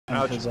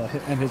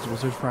and his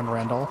wizard friend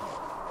Randolph.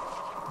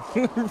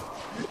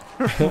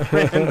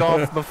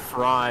 Randolph the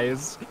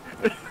Fries.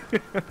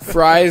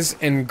 Fries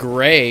and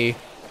Gray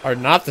are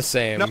not the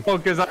same. No,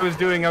 because I was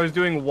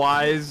doing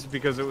Wise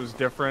because it was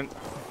different.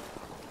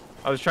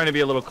 I was trying to be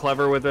a little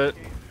clever with it.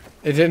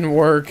 It didn't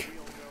work.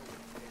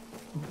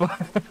 But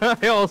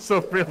I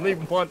also really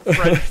want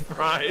French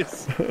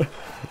fries.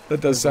 That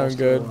does sound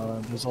good.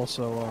 There's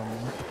also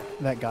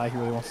that guy who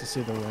really wants to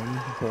see the ring,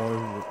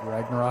 boy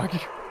Ragnarok.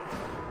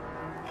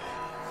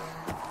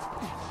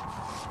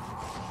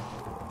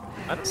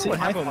 I don't know what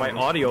happened with my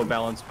audio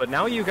balance, but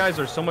now you guys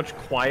are so much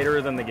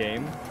quieter than the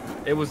game.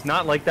 It was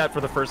not like that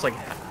for the first, like,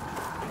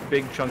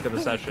 big chunk of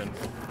the session.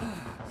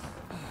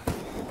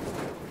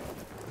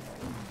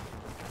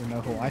 You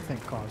know who I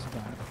think caused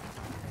that?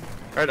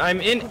 Alright,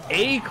 I'm in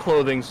a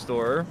clothing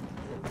store.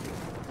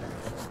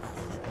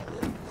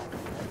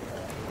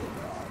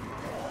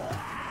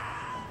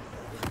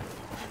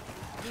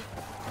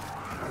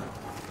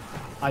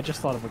 I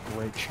just thought of a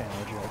great channel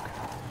joke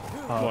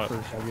for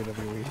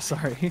WWE.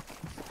 Sorry.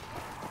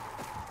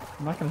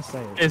 I'm not gonna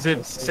say it. Is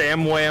it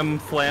Sam Wham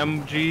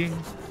Flam G?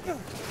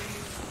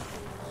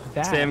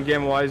 That. Sam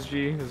Gam Wise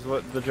G is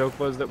what the joke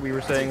was that we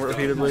were saying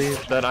repeatedly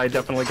that I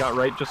definitely got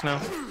right just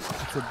now.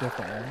 It's a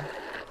different one.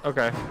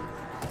 Okay.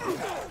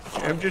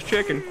 I'm just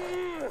checking.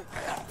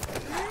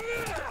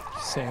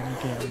 Sam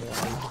Gam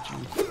Wise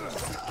G.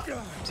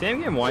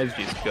 Sam Gam Wise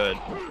G is good.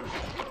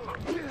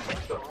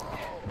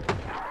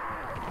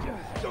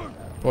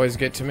 Boys,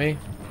 get to me.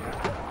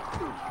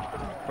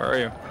 Where are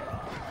you?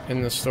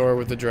 In the store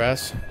with the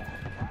dress.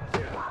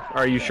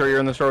 Are you sure you're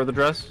in the store with the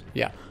dress?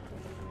 Yeah.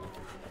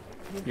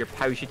 You're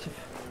positive?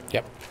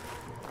 Yep.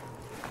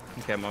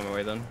 Okay, I'm on my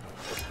way then.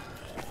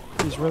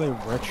 He's really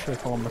rich. They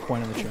call him the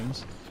coin of the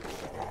chins.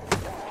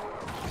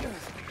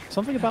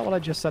 Something about what I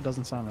just said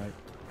doesn't sound right.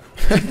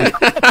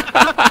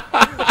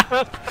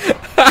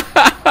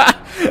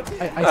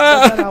 I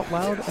said that out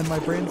loud, and my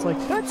brain's like,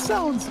 that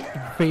sounds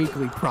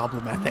vaguely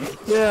problematic.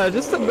 Yeah,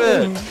 just a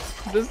bit.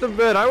 Just a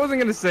bit. I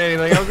wasn't gonna say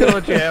anything. I was gonna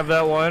let you have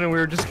that one, and we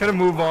were just gonna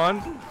move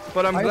on.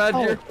 But I'm glad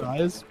you're.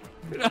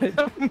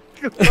 I'm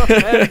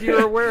glad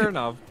you're aware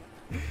enough.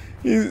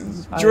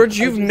 George,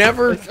 you've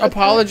never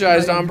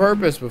apologized on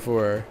purpose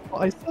before.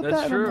 Well, I said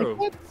That's that, true. And I'm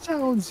like, that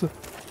sounds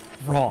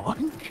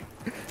wrong.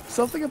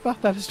 Something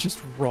about that is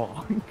just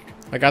wrong.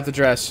 I got the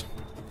dress.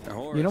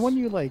 You know when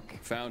you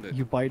like Found it.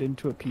 you bite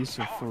into a piece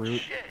of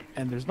fruit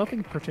and there's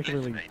nothing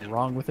particularly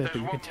wrong with it,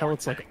 but you can tell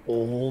it's like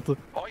old.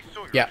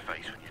 Yeah.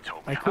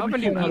 I How couldn't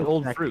can you tell eat what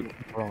old exactly fruit?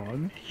 was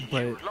wrong,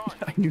 but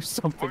I knew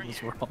something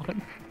was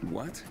wrong.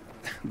 What?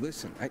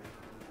 Listen,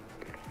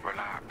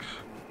 Relax.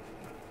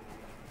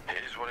 It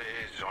is what it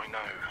is, I know.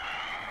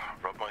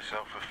 Rubbed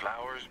myself with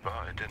flowers,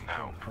 but it didn't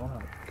help. I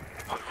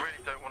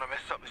really don't want to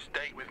mess up this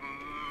date with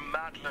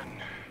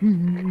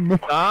Madeline.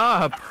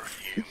 Stop!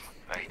 You,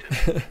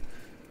 Aiden.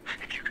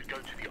 If you could go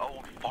to the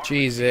old farm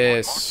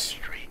Jesus.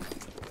 Street,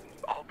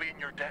 I'll be in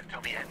your debt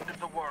till the end of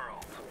the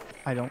world.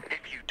 I don't.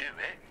 If you do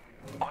it,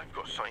 I've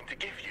got something to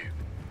give you.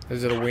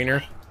 Is it a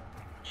wiener?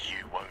 You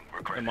won't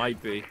regret It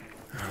might be.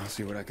 I'll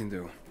see what I can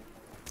do.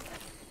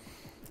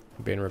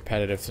 I'm being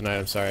repetitive tonight.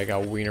 I'm sorry. I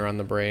got wiener on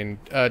the brain.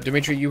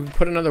 Dimitri, you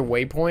put another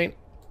waypoint?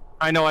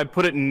 I know. I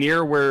put it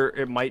near where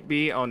it might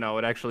be. Oh no!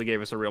 It actually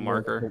gave us a real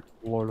marker.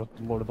 Lord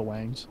of the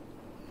Wangs.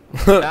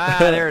 Ah,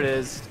 there it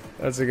is.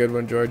 That's a good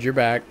one, George. You're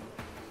back.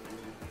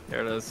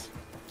 There it is.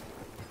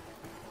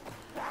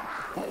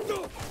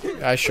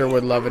 I sure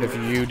would love it if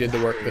you did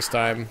the work this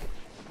time.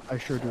 I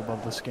sure do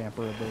love the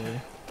scamper ability.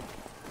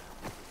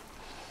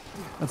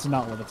 That's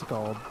not what it's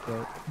called,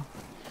 but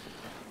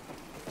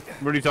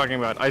What are you talking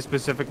about? I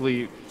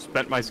specifically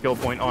spent my skill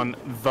point on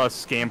the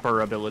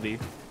scamper ability.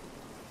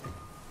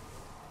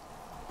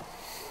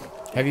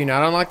 Have you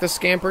not unlocked the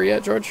scamper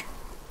yet, George?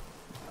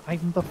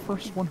 I'm the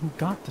first one who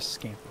got the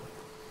scamper.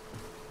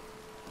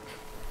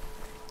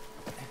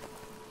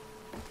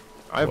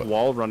 I have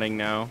wall running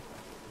now.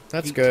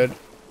 That's good.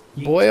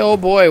 Boy, oh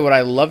boy, would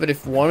I love it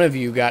if one of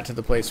you got to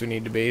the place we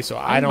need to be, so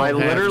I don't I have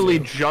literally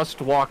to.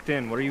 just walked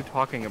in. What are you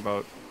talking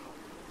about?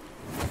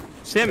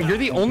 Sam, you're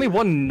the only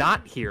one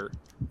not here.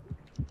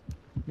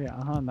 Yeah,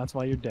 and that's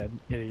why you're dead,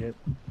 idiot.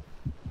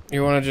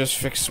 You want to just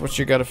fix what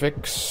you gotta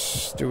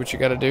fix? Do what you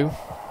gotta do?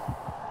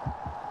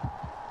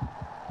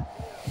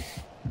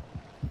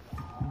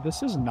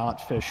 This is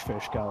not fish,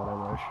 God,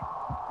 I wish.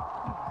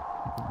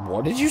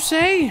 What did you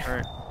say?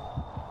 Alright.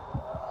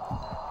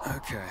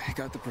 Okay,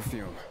 got the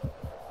perfume.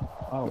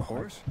 Oh, The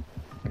horse?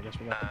 I guess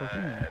we got the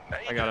perfume.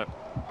 I got it.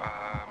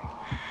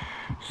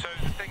 So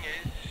the thing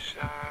is,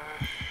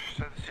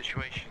 so the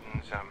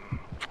situation's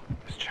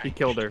has changed. He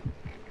killed her.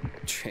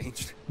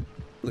 Changed?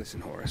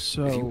 Listen, Horace,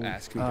 So, if you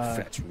ask me to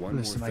fetch one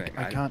listen, more thing,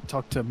 I can't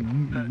talk to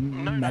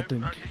No,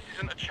 Madden. this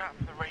isn't a chat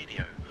for the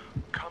radio.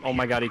 Come Oh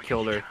my here god, he quick.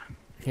 killed her.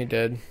 He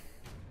did.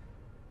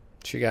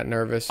 She got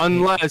nervous.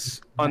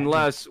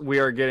 Unless we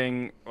are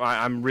getting...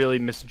 I'm really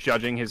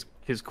misjudging his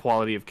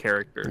quality of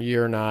character.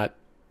 You're not.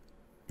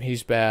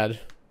 He's bad.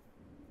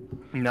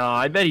 No,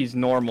 I bet he's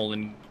normal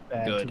and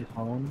Bad to good. the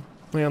bone.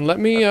 Man, let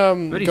me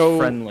But he's go.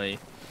 friendly.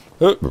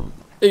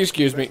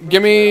 Excuse me.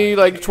 Give me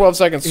like 12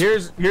 seconds.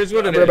 Here's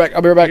what I'll be right back.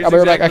 I'll be right back. I'll be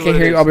right back. I can't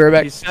hear you. I'll be right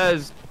back. He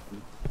says.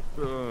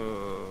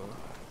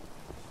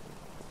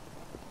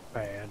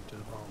 Bad to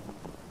the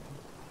bone.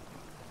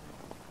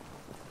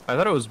 I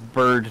thought it was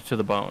bird to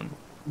the bone.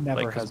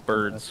 Never Like, has cause been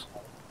birds.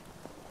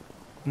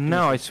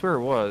 No, I swear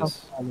it was.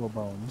 this. Hollow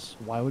bones.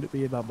 Why would it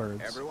be about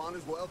birds? Everyone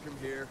is welcome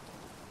here.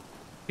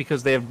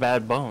 Because they have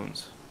bad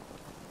bones.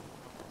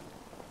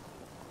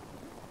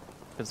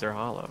 Because they're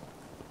hollow.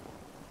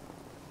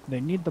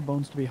 They need the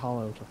bones to be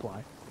hollow to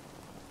fly.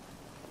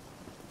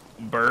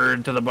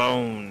 Bird to the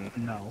bone.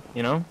 No,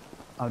 You know?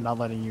 I'm not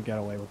letting you get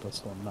away with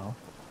this one. No,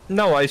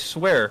 No, I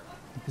swear.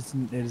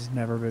 it has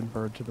never been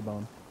bird to the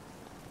bone.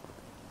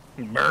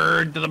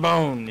 Bird to the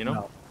bone, you know?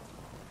 No.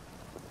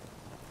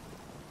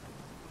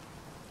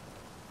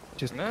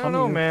 Just I come don't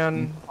know, here.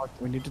 man.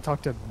 We need to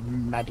talk to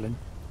Madeline.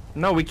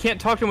 No, we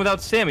can't talk to him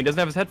without Sam. He doesn't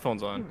have his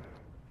headphones on.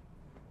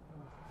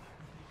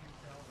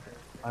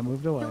 I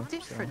moved away. You're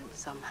different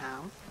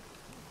somehow.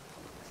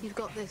 You've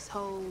got this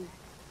whole...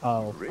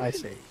 Oh, I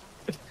see.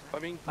 I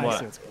mean, I What?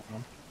 see what's going on.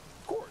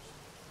 of course.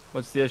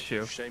 What's the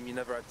issue? Shame you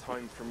never had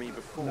time for me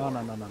before. No.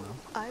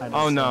 I I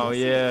Oh was no,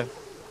 yeah.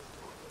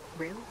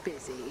 real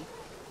busy.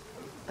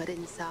 But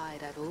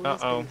inside, I've always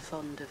Uh-oh. been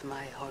fond of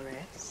my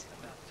Horace.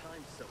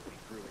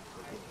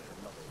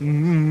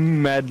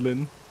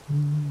 Madeline.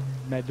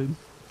 Madeline.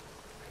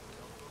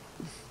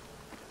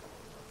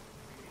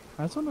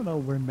 I just want to know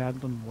where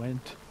Madeline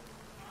went.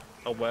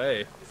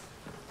 Away.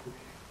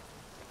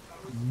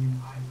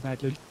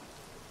 Madeline.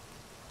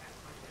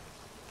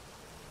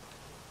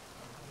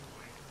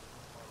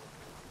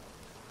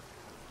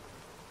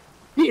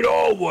 You'd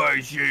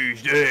always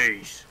use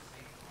these.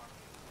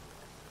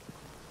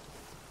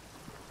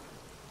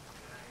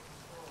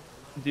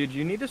 Dude,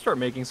 you need to start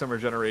making some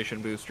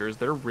regeneration boosters.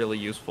 They're really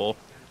useful.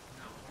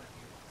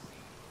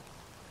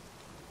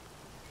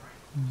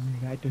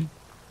 Madeline.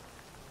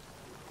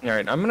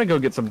 Alright, I'm gonna go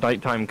get some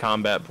nighttime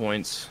combat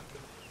points.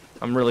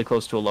 I'm really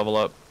close to a level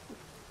up.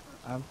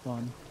 Have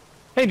fun.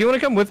 Hey, do you want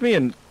to come with me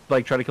and,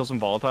 like, try to kill some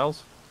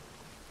volatiles?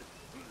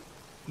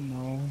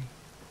 No.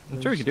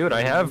 I'm sure we can do it.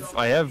 I have,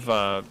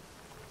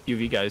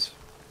 UV guys.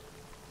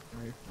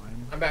 Very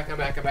fine. I'm back. I'm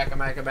back. I'm back. I'm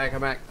back. I'm back. I'm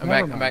back. I'm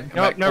Never back. I'm mind. back.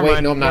 Nope, I'm back. never Wait,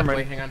 mind, no, I'm not. never mind.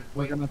 Wait, hang on.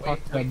 We're gonna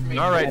talk to him.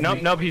 Alright,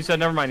 nope, he said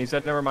never mind. He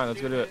said never mind.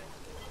 Let's go do it.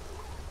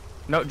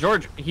 No,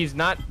 George, he's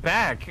not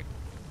back.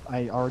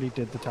 I already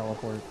did the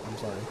teleport. I'm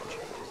sorry.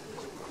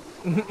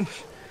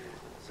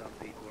 Some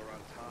people are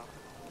on top,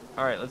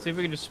 Alright, let's see if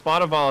we can just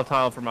spot a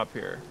volatile from up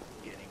here.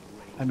 getting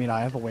way I mean,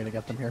 I have a way to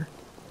get them here.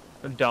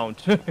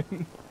 Don't.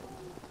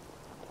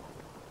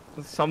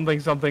 Something,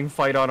 something,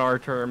 fight on our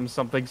terms.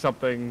 Something,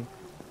 something,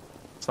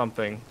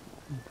 something.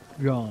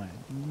 Gone.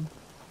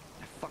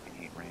 I fucking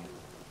hate rain.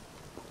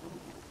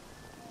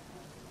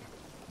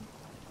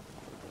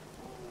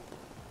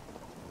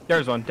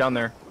 There's one, down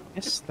there.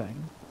 This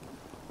thing.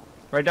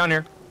 Right down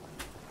here.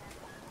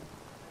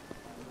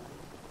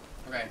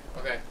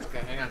 Okay.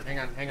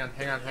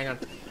 Hang on.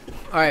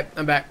 All right,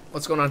 I'm back.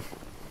 What's going on?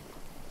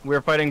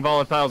 We're fighting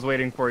volatiles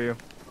waiting for you.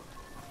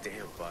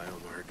 Damn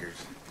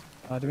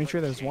biomarkers.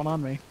 Dimitri, there's one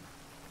on me.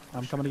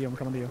 I'm coming to you.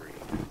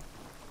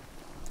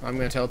 I'm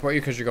gonna teleport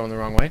you because you're going the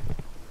wrong way.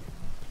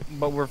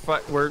 But we're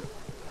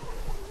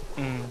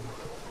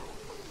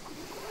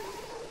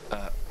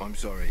I'm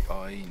sorry.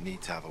 I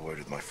need to have a word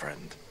with my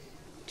friend.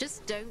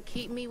 Just don't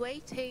keep me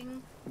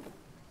waiting.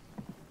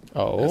 That's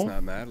Oh.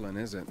 not Madeline,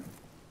 is it?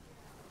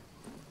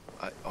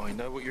 I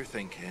know what you're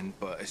thinking,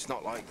 but it's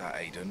not like that,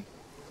 Aiden.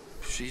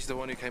 She's the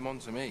one who came on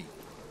to me.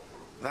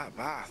 That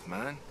bath,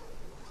 man.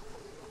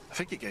 I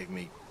think it gave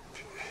me...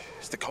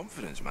 It's the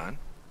confidence, man.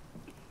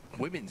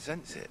 Women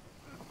sense it.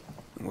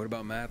 What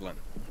about Madeline?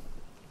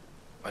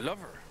 I love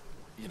her,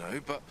 you know,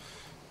 but...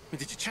 I mean,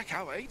 did you check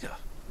out Ada?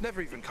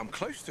 Never even come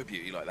close to a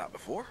beauty like that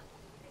before.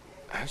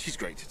 And she's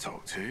great to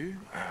talk to.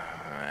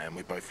 And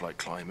we both like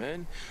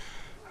climbing.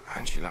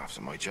 And she laughs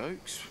at my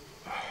jokes.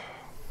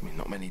 I mean,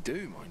 not many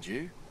do, mind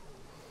you.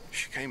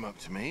 She came up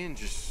to me and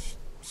just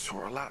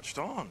sort of latched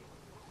on.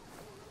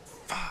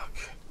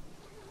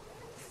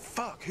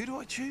 Fuck, who do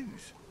I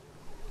choose?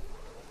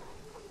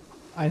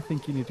 I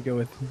think you need to go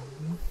with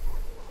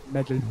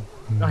Madeline.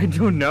 I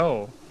don't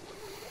know.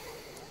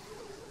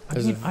 I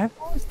mean, I've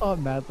always thought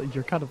Madeline.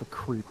 You're kind of a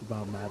creep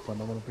about Madeline.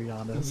 I'm gonna be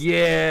honest.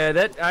 Yeah,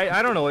 that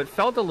I don't know. It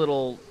felt a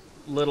little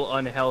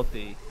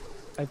unhealthy.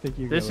 I think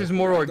you. This go is with-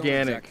 more I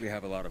organic. don't exactly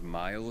have a lot of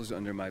miles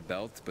under my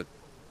belt, but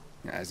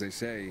as they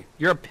say,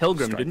 You're a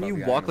pilgrim, Strike didn't while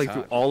you the walk iron is like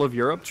through hot. all of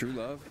Europe? true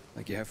love,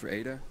 like you have for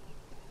Ada,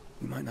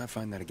 you might not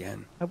find that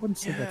again. I wouldn't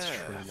say that's Yeah,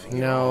 true. I Though. think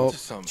you're No, onto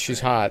something. she's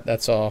hot.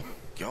 That's all.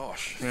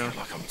 Gosh, I Yeah.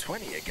 feel like I'm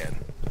 20 again.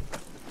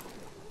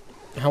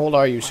 How old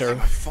are you, I sir?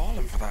 think I've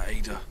fallen for that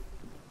Ada.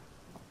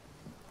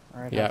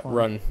 All right. Yeah, have fun.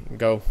 run,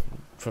 go,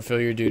 fulfill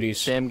your duties.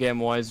 Sam Gam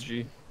Wise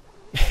G.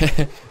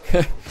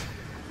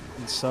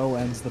 And so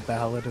ends the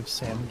ballad of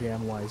Sam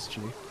Gam Wise G.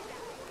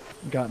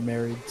 Got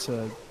married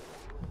to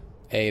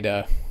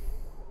Ada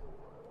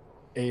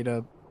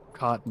Ada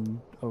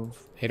Cotton of.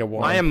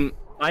 Warren. I am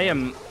I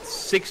am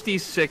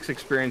 66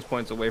 experience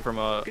points away from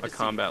a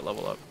combat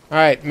level up. All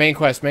right, main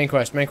quest. Main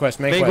quest. No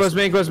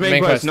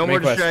more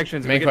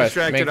distractions. If I get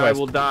distracted, I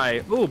will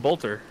die. Ooh,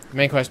 bolter.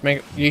 Main quest.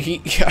 Are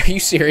you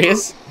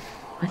serious?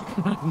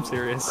 I'm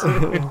serious.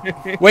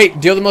 Wait,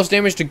 deal the most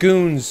damage to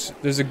goons.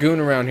 There's a goon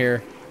around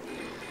here.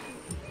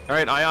 All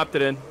right, I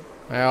opted in.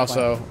 I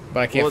also, but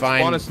I can't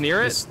find. Spawn us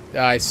near it?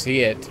 I see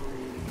it. All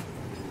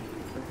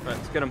right,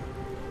 let's get him.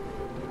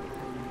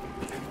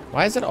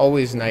 Why is it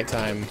always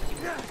nighttime?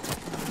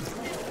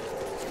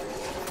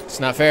 It's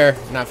not fair.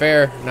 Not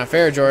fair. Not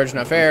fair, George.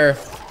 Not fair.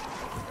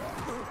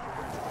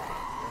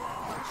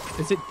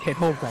 Is it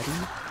hit already?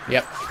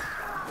 Yep.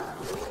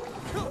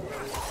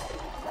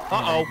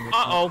 Uh-oh.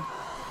 Uh-oh.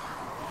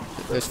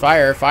 There's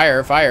fire.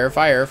 Fire. Fire.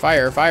 Fire.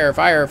 Fire. Fire.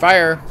 Fire.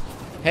 Fire.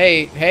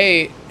 Hey.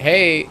 Hey.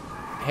 Hey.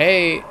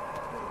 Hey.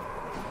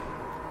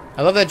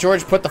 I love that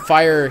George put the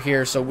fire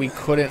here so we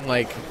couldn't,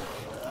 like,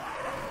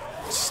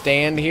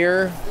 stand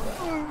here.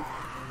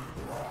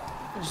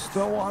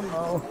 Still on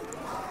though.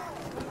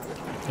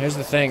 Here's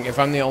the thing. If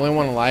I'm the only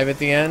one alive at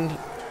the end,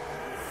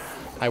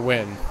 I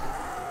win.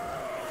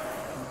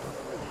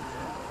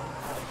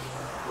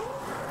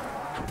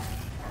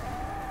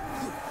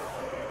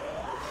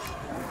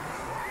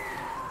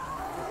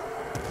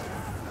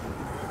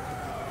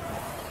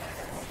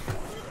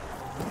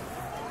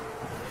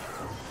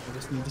 I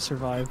just need to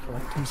survive for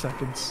like 2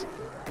 seconds.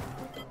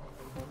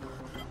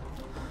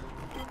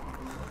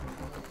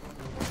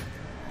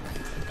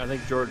 I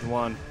think George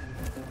won.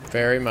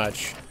 Very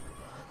much.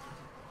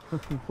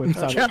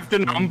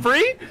 Captain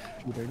Humphrey?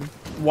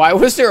 Why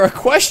was there a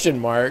question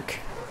mark?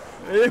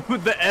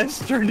 The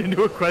S turned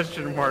into a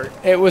question mark.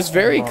 It was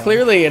very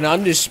clearly an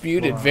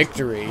undisputed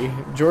victory.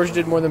 George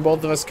did more than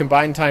both of us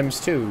combined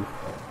 ×2.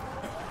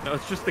 No,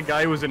 it's just the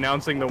guy who was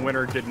announcing the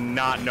winner did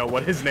not know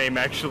what his name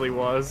actually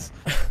was.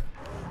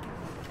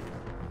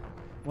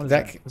 What is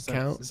that Is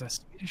count? Is that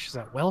Swedish? Is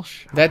that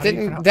Welsh? That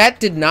didn't. That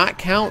did not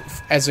count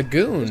as a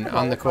goon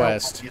on the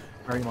quest.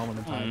 Very moment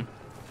in time.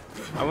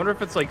 I wonder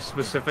if it's like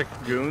specific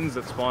goons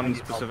that spawn in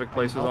specific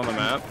places on the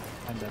map.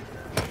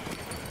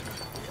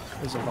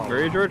 Where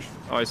are you, George?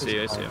 Oh, I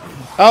see. I see.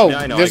 Oh, yeah,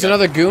 I know, there's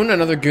another goon.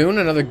 Another goon.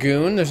 Another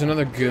goon. There's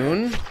another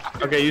goon.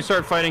 Okay, you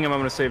start fighting him. I'm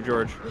gonna save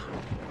George.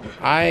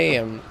 I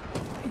am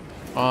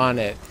on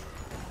it.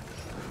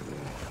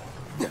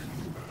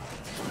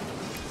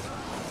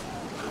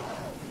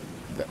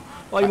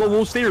 I'm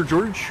almost there,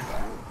 George.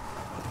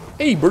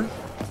 Hey, Bert.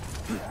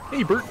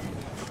 Hey, Bert.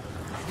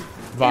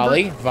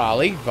 Volley,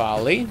 volley,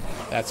 volley.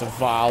 That's a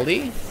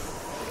volley.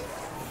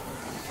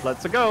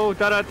 Let's go.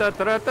 Da da da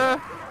da da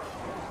da.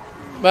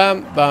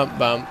 Bum bum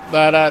bum.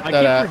 Da da da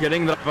da. I keep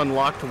forgetting that I've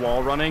unlocked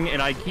wall running,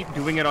 and I keep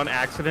doing it on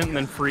accident, and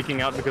then freaking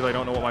out because I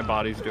don't know what my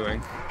body's doing.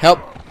 Help.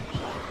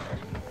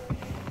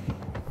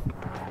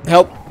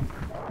 Help.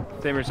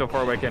 Sam, you're so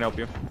far away. I can't help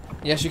you.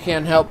 Yes, you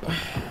can help.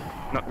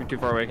 No, you're too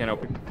far away. I can't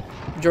help you.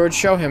 George,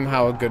 show him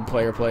how a good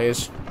player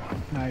plays.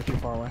 No, you're too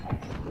far away.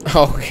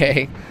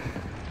 Okay.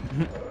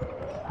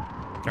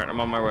 Alright,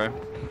 I'm on my way.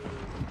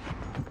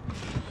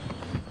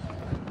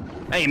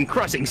 I am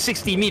crossing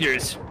 60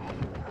 meters.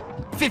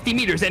 50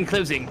 meters and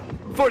closing.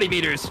 40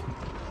 meters.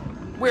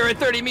 We're at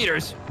 30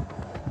 meters.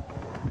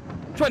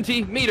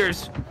 20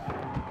 meters.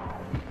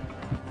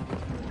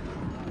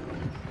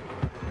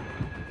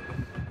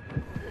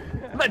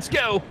 Let's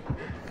go.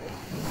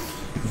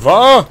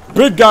 Va,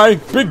 big guy,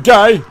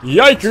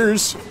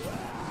 yikers.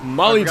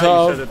 Molly You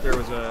Tov. said that there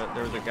was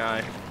a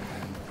guy.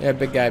 Yeah,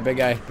 big guy, big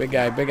guy, big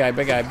guy, big guy,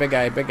 big guy, big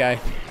guy, big guy.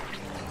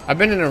 I've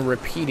been in a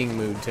repeating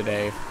mood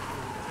today.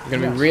 It's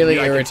gonna be really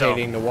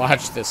irritating to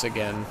watch this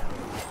again.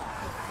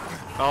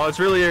 Oh, it's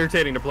really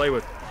irritating to play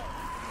with.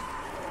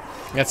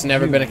 That's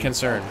never been a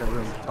concern.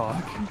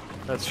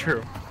 That's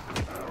true.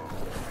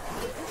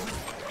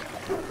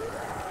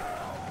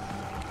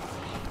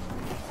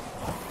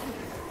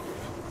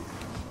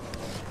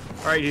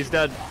 Alright, he's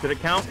dead. Did it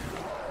count?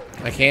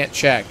 I can't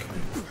check.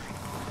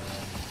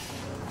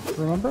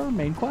 Remember our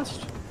main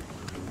quest?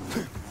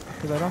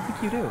 Because I don't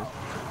think you do.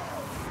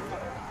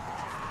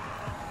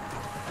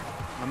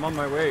 I'm on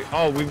my way.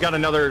 Oh, we've got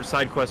another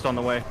side quest on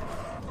the way.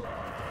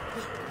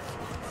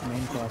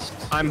 Main quest.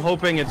 I'm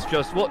hoping it's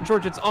just... Well,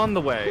 George, it's on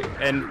the way.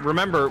 And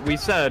remember, we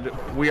said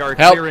we are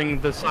Help.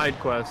 clearing the side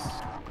quests.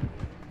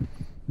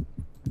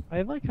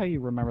 I like how you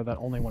remember that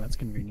only when it's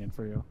convenient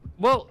for you.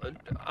 Well,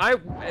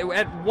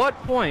 at what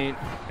point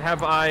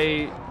have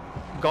I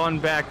gone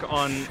back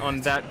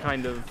on that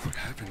kind of... What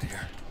happened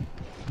here?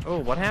 Oh,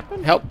 what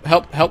happened? Help,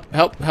 help, help,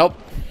 help, help.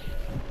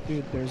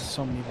 Dude, there's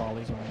so many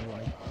volleys on the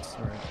way. It's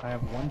alright. I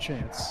have one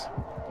chance.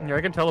 Yeah,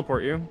 I can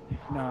teleport you.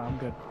 No, I'm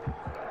good.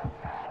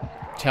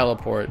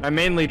 Teleport. I'm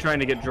mainly trying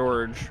to get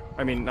George.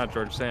 I mean, not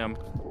George, Sam.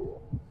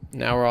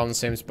 Now we're all in the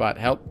same spot.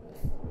 Help.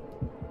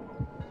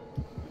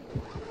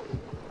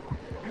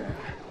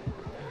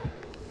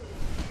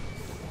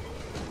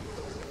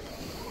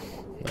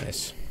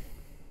 Nice.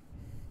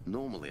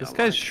 Normally, This I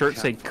guy's like shirt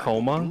say campfire.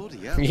 coma? Bloody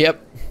hell.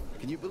 Yep.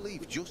 Can you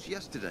believe just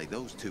yesterday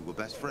those two were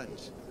best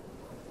friends?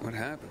 What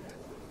happened?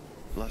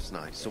 Last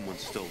night, someone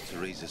stole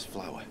Teresa's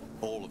flour.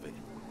 All of it.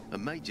 A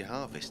major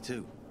harvest,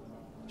 too.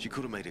 She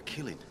could have made a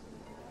killing.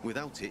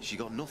 Without it, she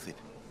got nothing.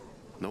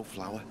 No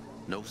flour,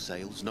 no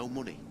sales, no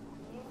money.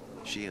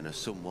 She and her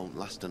son won't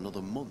last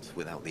another month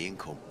without the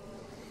income.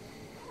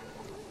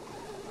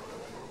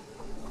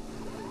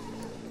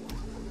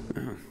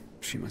 Oh,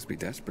 she must be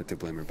desperate to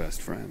blame her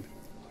best friend.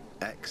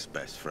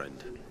 Ex-best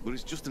friend. But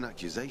it's just an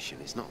accusation.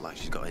 It's not like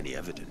she's got any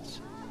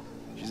evidence.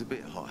 She's a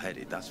bit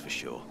hot-headed, that's for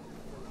sure.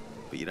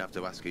 But you'd have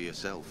to ask her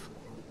yourself.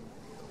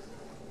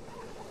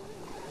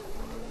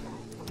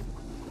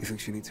 You think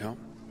she needs help?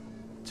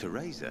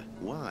 Teresa?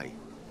 Why?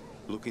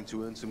 Looking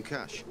to earn some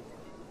cash?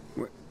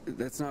 What?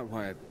 That's not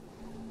why I...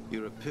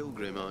 You're a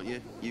pilgrim, aren't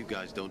you? You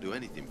guys don't do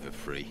anything for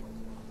free.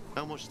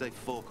 How much they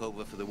fork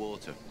over for the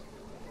water?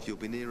 She'll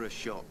be near a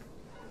shop.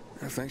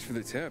 Thanks for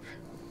the tip.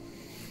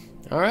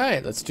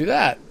 Alright, let's do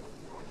that.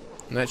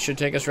 And that should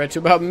take us right to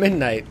about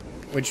midnight,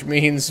 which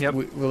means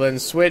we'll then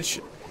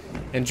switch,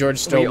 and George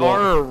still We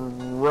are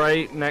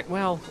right next...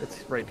 Well,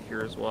 it's right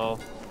here as well.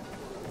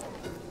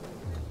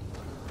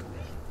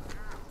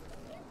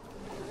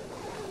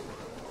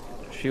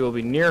 She will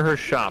be near her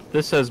shop.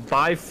 This says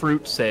buy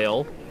fruit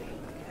sale.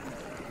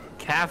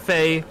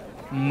 Cafe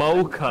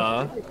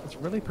mocha. It's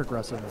really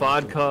progressive.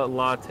 Vodka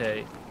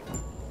latte.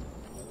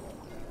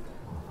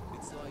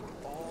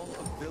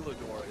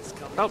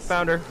 Oh,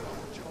 found her.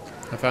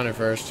 I found her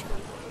first.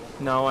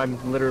 No,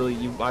 I'm literally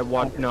you. I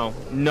want no,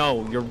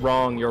 you're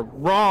wrong. You're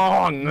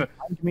wrong.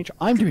 I'm Dimitri.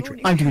 I'm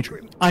Dimitri. I'm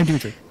Dimitri. I'm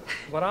Dimitri.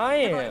 What I I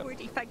am.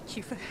 already thanked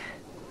you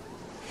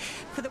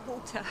for the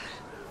water.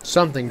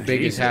 Something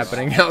big is Jesus.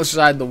 happening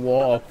outside the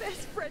wall.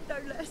 Best friend, no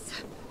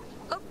less.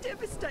 I'm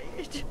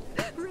devastated.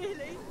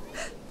 Really.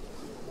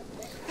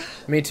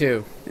 Me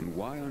too. And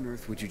why on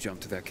earth would you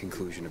jump to that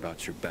conclusion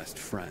about your best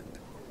friend?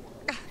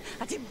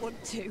 I didn't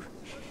want to,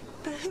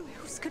 but who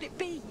else could it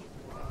be?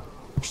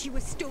 She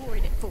was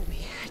storing it for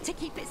me to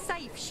keep it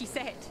safe, she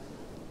said.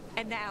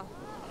 And now,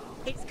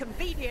 it's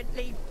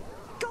conveniently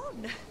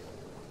gone.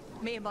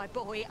 Me and my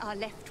boy are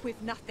left with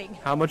nothing.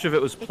 How much of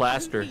it was If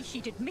plaster? only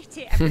she'd admit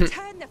it and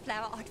return the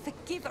flower, I'd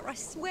forgive her. I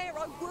swear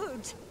I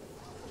would.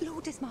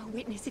 Lord is my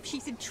witness. If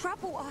she's in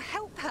trouble, I'll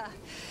help her.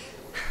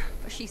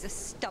 But she's a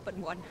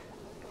stubborn one.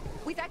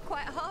 We've had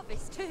quite a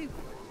harvest too.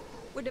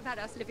 Wouldn't have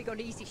had us living on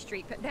Easy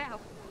Street, but now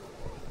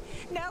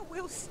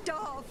we'll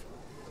starve.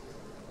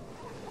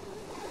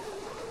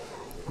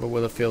 But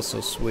will it feel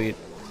so sweet?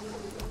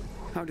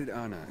 How did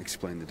Anna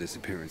explain the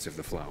disappearance of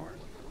the flower?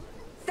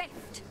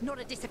 Theft, not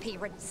a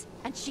disappearance.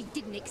 And she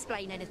didn't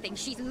explain anything.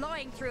 She's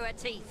lying through her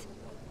teeth.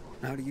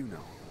 How do you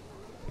know?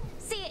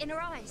 See it in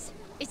her eyes.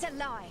 It's a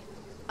lie.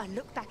 I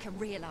look back and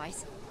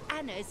realise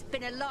Anna's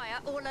been a liar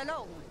all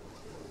along.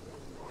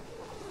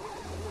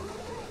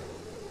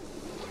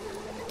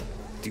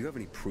 Do you have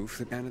any proof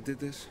that Anna did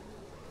this?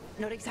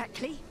 Not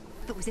exactly.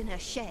 It was in her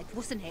shed,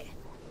 wasn't it?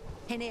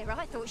 In here,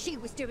 I thought she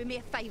was doing me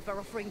a favour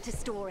offering to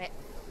store it.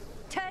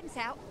 Turns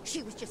out,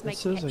 she was just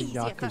This making is it a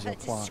easier for her Yakuza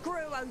to plot.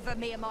 screw over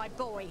me and my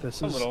boy.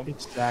 This A is little.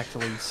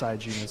 exactly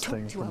Saijina's Talk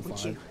thing to her, from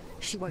would you? 5.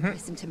 She won't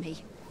listen to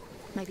me.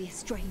 Maybe a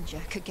stranger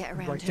could get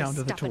around Right her down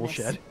to the tool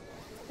stubbornness. shed.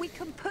 We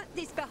can put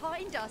this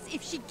behind us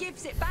if she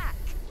gives it back.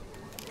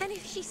 And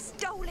if she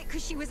stole it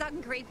because she was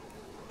hungry,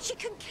 she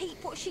can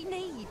keep what she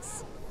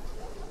needs.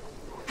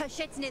 Her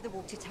shed's near the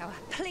water tower.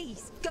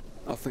 Please, go.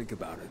 I'll think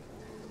about it.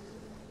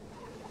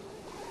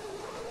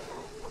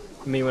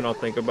 Me when I'll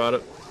think about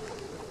it.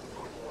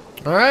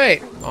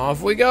 Alright,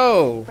 off we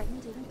go.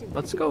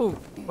 Let's go.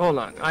 Hold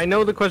on. I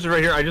know the question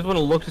right here. I just want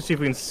to look to see if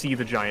we can see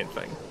the giant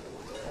thing.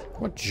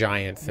 What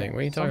giant thing? What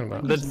are you talking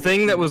about? The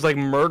thing that was like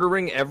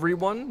murdering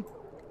everyone.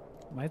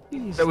 Might be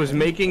these That was things.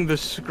 making the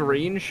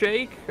screen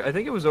shake. I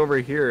think it was over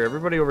here.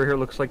 Everybody over here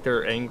looks like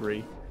they're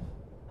angry.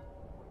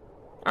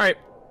 All right.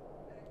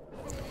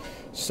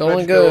 Stolen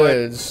Let's do it.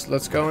 goods.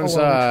 Let's go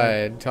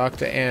inside. Talk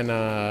to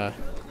Anna.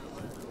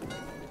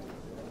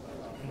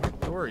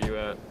 Where are you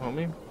at,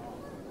 homie?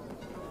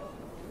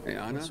 Hey,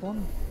 Anna? This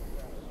one?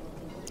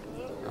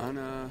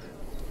 Anna,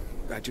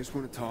 I just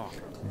want to talk.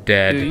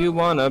 Dead. Do you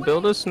want to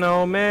build a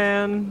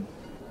snowman?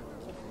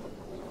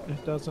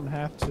 It doesn't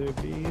have to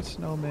be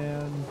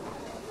snowman.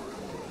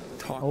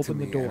 Talk Open to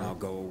the me door. and I'll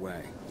go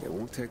away. It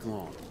won't take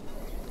long.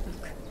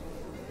 Look,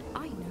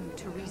 I know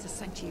Teresa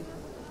sent you.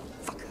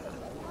 Fuck her.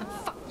 And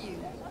fuck you.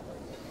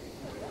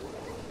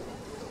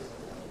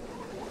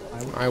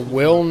 I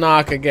will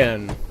knock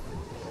again.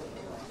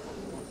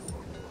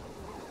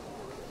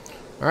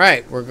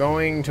 Alright, we're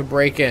going to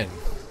break in.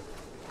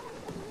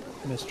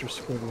 Mr.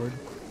 Squidward,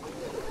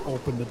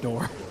 open the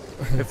door.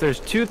 If there's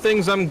two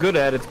things I'm good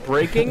at, it's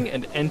breaking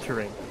and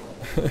entering.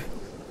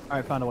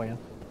 Alright, found a way in.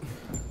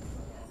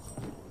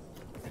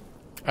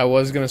 I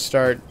was going to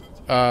start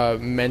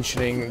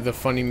mentioning the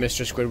funny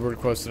Mr. Squidward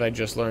quotes that I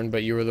just learned,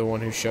 but you were the one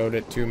who showed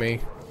it to me.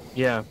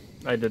 Yeah,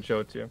 I did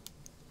show it to you.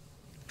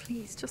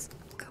 Please, just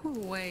go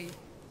away.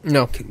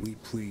 No. Can we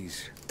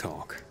please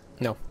talk?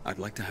 No. I'd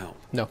like to help.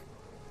 No.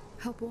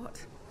 Help what?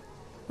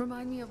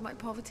 Remind me of my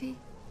poverty?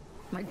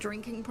 My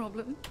drinking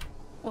problem?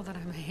 Or that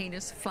I'm a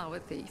heinous flower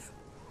thief?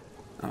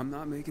 I'm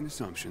not making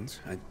assumptions.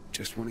 I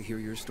just want to hear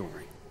your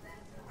story.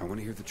 I want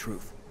to hear the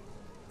truth.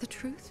 The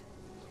truth?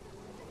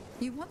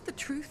 You want the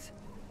truth?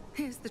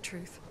 Here's the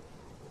truth.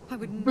 I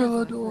would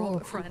never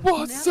rob a friend.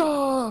 What's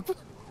up?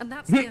 And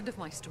that's the end of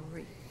my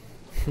story.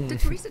 Did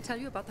Teresa tell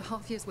you about the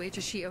half year's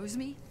wages she owes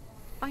me?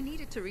 I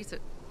needed Teresa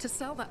to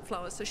sell that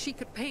flower so she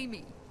could pay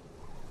me.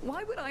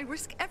 Why would I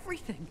risk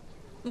everything?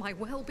 My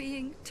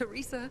well-being,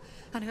 Teresa,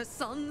 and her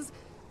sons,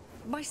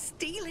 by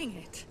stealing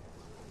it?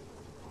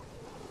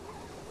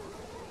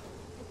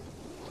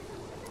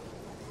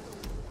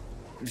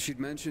 She'd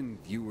mentioned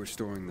you were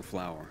storing the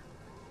flower.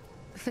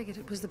 I figured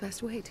it was the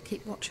best way to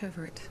keep watch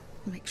over it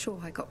and make sure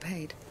I got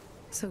paid.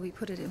 So we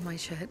put it in my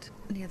shed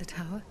near the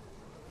tower.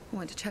 I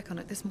went to check on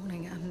it this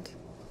morning and...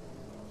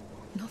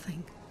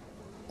 nothing.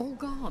 All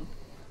gone.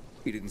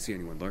 You didn't see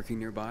anyone lurking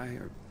nearby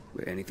or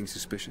anything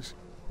suspicious?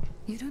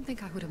 You don't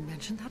think I would have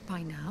mentioned that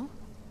by now?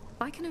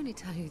 I can only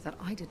tell you that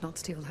I did not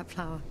steal that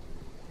flower.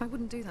 I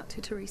wouldn't do that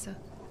to Teresa.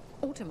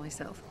 Or to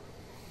myself.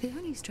 The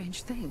only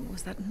strange thing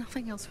was that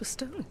nothing else was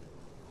stolen.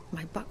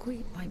 My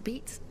buckwheat, my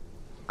beets,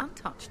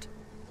 untouched.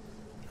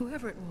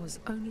 Whoever it was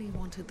only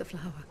wanted the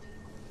flower.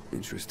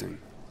 Interesting.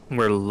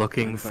 We're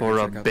looking for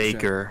a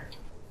baker.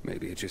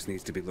 Maybe it just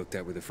needs to be looked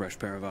at with a fresh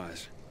pair of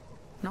eyes.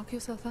 Knock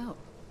yourself out.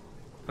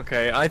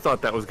 Okay, I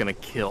thought that was gonna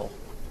kill.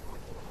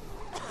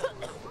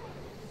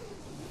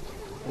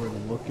 We're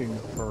looking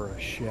for a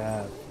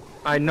chef.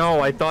 I know,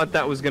 I thought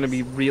that was gonna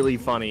be really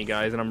funny,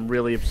 guys, and I'm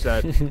really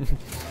upset.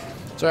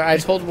 Sorry, I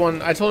told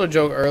a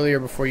joke earlier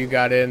before you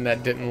got in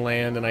that didn't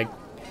land, and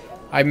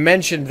I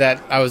mentioned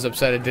that I was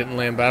upset it didn't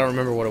land, but I don't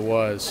remember what it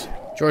was.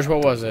 George,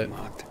 what was it?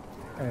 Locked.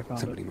 I found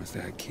Somebody must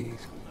have had keys.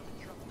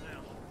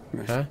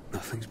 Huh?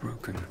 Nothing's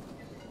broken.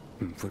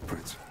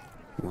 Footprints.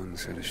 One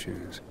set of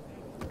shoes.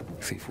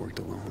 Thief worked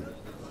alone.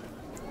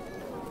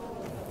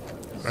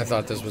 I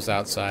thought this was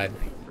outside.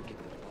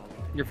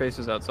 Your face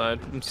is outside.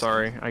 I'm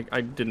sorry.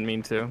 I didn't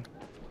mean to.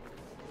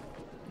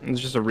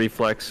 It's just a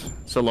reflex.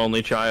 It's a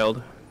lonely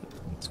child.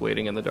 It's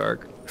waiting in the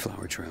dark.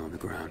 Flower trail on the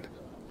ground.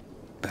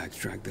 Bags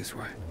dragged this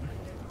way.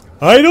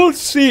 I don't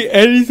see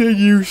anything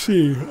you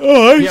see.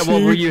 Oh, I see.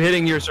 Well, were you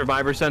hitting your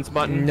survivor sense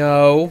button?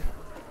 No.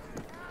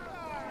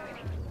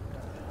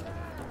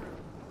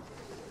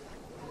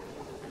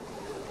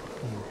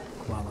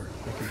 Flower.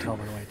 I can tell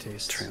by the way it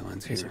tastes. Trail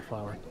ends Tastes here. like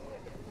flower.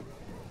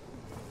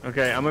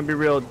 Okay, I'm gonna be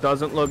real. It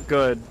doesn't look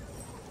good.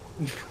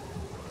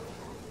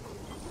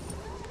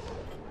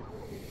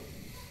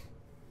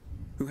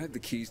 Who had the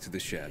keys to the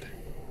shed?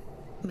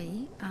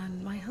 Me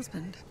and my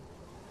husband.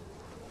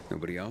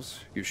 Nobody else?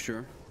 You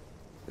sure?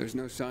 There's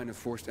no sign of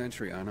forced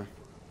entry, Anna.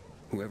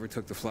 Whoever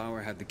took the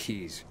flower had the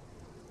keys.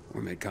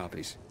 Or made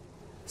copies.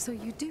 So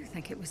you do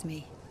think it was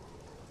me?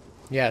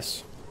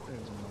 Yes. There's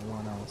no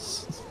one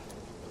else.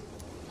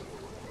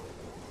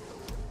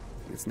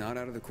 It's not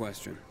out of the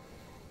question.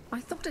 I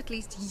thought at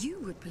least you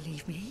would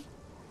believe me.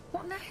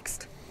 What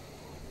next?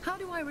 How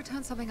do I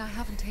return something I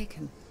haven't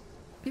taken?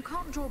 You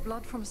can't draw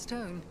blood from a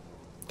stone.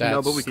 That's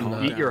No, but we can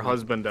Calm beat down your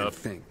husband and up.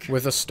 think.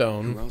 with a Who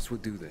stone. else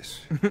would do this?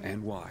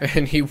 And why?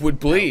 And he would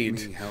bleed.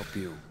 Help me help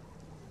you.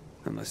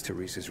 Unless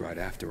Teresa's right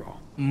after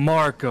all.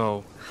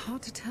 Marco.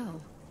 Hard to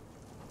tell.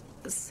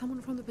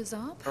 Someone from the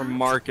bazaar? Or perhaps?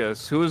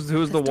 Marcus. Who's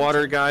the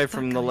water guy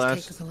from That the guy's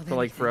last, capable of for like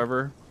anything.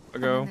 forever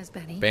And then ago? there's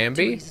Benny,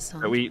 Bambi? Teresa's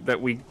son.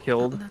 That we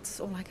killed. That's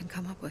all I can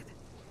come up with.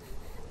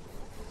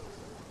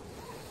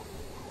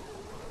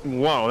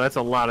 Whoa, that's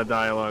a lot of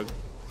dialogue.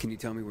 Can you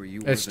tell me where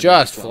you were? It's the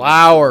just night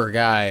flour,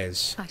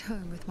 guys. At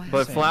home with my But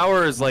husband.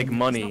 flour is like There's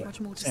money. not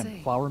much more to And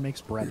say. flour makes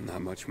bread.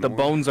 Not much more. The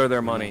bones are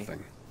their money.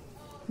 Nothing.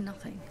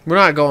 Nothing. We're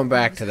not going I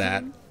back was to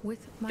that. home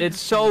with my It's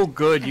so husband.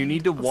 good. You End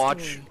need to of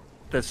watch story.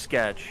 the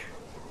sketch.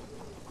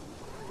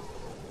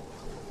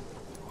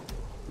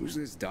 Who's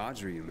this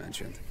Dodger you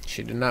mentioned?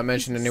 She did not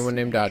mention anyone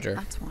named Dodger.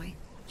 That's why.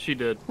 She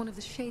did. One of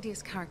the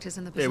shadiest characters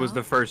in the bazaar. It was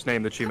the first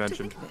name that she Come to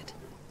mentioned. think of it,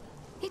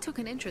 he took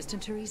an interest in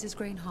Teresa's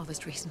grain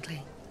harvest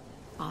recently.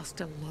 Asked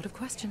a lot of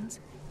questions.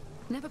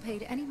 Never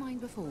paid any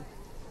mind before.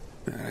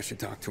 I should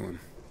talk to him.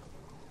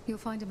 You'll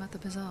find him at the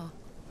bazaar,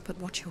 but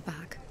watch your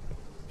back.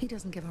 He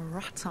doesn't give a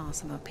rat's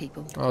ass about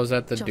people. Oh, is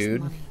that the Just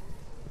dude? money.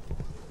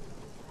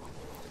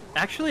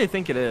 Actually, I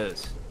think it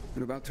is.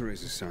 What about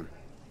Teresa's son?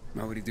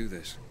 Why would he do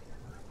this?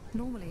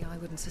 Normally, I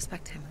wouldn't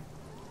suspect him.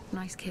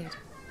 Nice kid.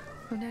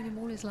 I've known him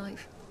all his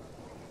life.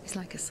 He's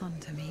like a son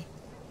to me.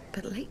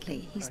 But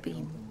lately, he's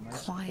been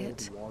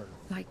quiet,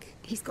 like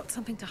he's got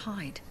something to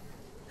hide.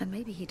 And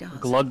maybe he does.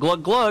 Glug,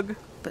 glug, glug.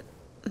 But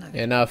no.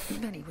 Enough.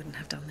 Benny wouldn't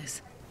have done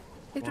this.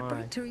 It would Why?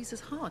 break Teresa's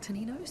heart, and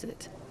he knows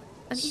it.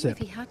 And even Sip. if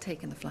he had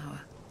taken the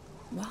flower,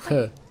 why?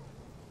 Huh.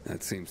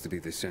 That seems to be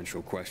the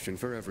central question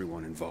for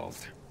everyone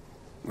involved.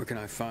 Where can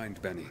I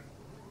find Benny?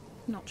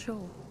 Not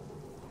sure.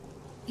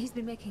 He's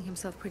been making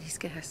himself pretty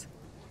scarce.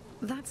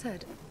 That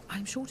said,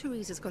 I'm sure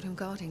Teresa's got him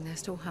guarding their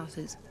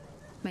storehouses.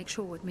 Make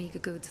sure what meager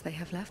goods they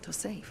have left are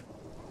safe.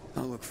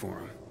 I'll look for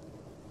him.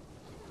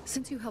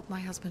 Since you helped my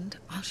husband,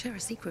 I'll share a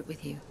secret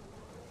with you.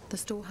 The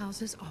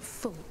storehouses are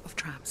full of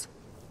traps.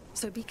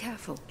 So be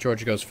careful.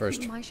 George goes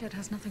first. My shed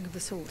has nothing of the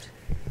sort,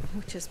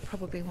 which is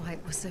probably why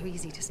it was so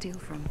easy to steal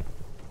from.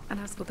 And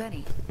as for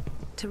Benny,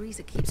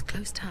 Teresa keeps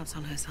close tabs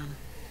on her son.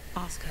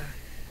 Ask her.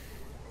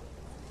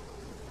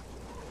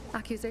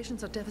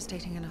 Accusations are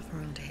devastating enough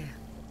around here.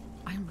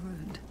 I am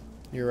ruined.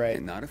 You're right.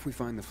 And not if we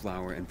find the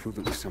flower and prove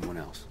it was someone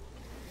else.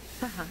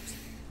 Perhaps.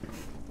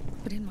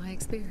 But in my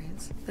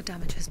experience, the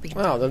damage has been...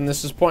 Well, then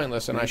this is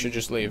pointless and I should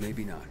just leave.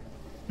 Maybe not.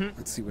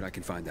 Let's see what I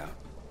can find out.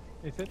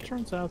 If it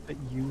turns out that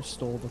you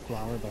stole the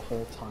flower the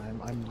whole time,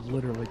 I'm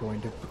literally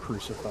going to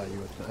crucify you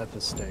at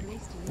the stake.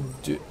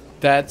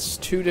 That's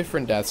 2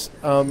 different deaths.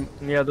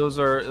 Yeah, those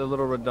are a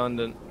little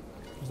redundant.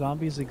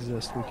 Zombies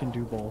exist. We can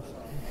do both.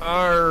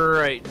 All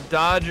right,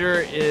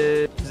 Dodger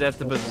is at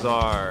the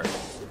bazaar.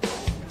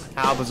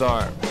 Al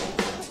Bazaar.